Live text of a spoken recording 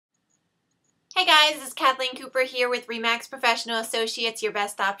Hi guys, this is Kathleen Cooper here with RE/MAX Professional Associates, your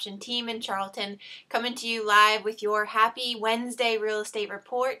best option team in Charlton, coming to you live with your happy Wednesday real estate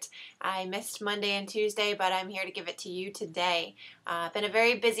report. I missed Monday and Tuesday, but I'm here to give it to you today. Been a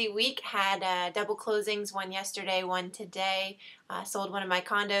very busy week, had double closings, one yesterday, one today. Sold one of my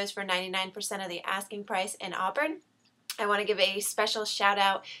condos for 99% of the asking price in Auburn. I want to give a special shout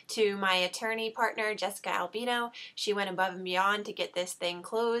out to my attorney partner, Jessica Albino. She went above and beyond to get this thing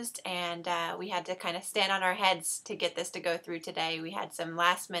closed, and we had to kind of stand on our heads to get this to go through today. We had some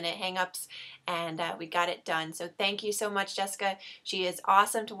last minute hangups, and we got it done. So thank you so much, Jessica. She is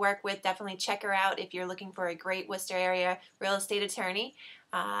awesome to work with. Definitely check her out if you're looking for a great Worcester area real estate attorney.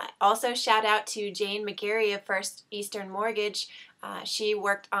 Also shout out to Jane McGarry of First Eastern Mortgage. She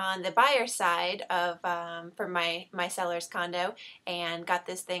worked on the buyer side of for my seller's condo and got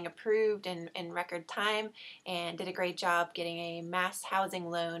this thing approved in record time and did a great job getting a mass housing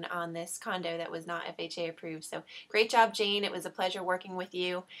loan on this condo that was not FHA approved. So great job, Jane. It was a pleasure working with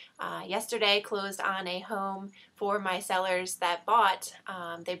you. Yesterday closed on a home for my sellers that bought.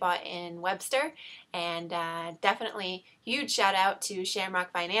 They bought in Webster, and definitely huge shout out to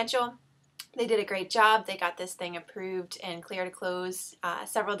Shamrock Financial. They did a great job. They got this thing approved and clear to close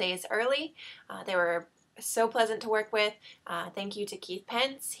several days early. They were so pleasant to work with. Thank you to Keith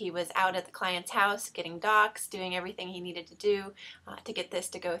Pence. He was out at the client's house getting docs, doing everything he needed to do to get this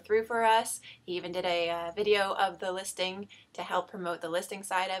to go through for us. He even did a video of the listing to help promote the listing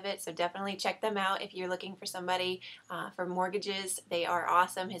side of it. So definitely check them out if you're looking for somebody for mortgages. They are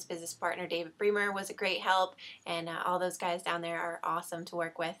awesome. His business partner, David Bremer, was a great help, and all those guys down there are awesome to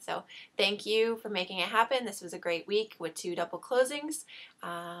work with. So thank you for making it happen. This was a great week with 2 double closings.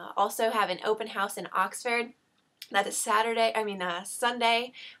 Also have an open house in Oxford. That is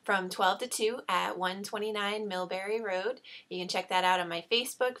Sunday from 12 to 2 at 129 Millbury Road. You can check that out on my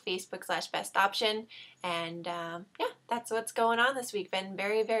Facebook/Best Option. And yeah, that's what's going on this week. Been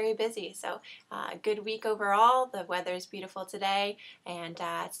very, very busy. So good week overall. The weather is beautiful today, and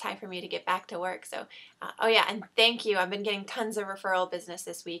it's time for me to get back to work. So, oh yeah, and thank you. I've been getting tons of referral business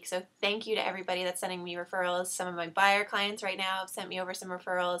this week. So thank you to everybody that's sending me referrals. Some of my buyer clients right now have sent me over some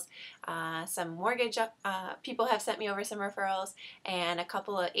referrals. Some mortgage people have sent me over some referrals, and a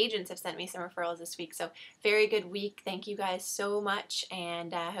couple of agents have sent me some referrals this week. So very good week. Thank you guys so much,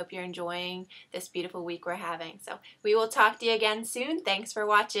 and I hope you're enjoying this beautiful week we're having. So we will talk to you again soon. Thanks for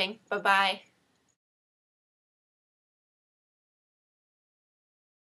watching. Bye-bye.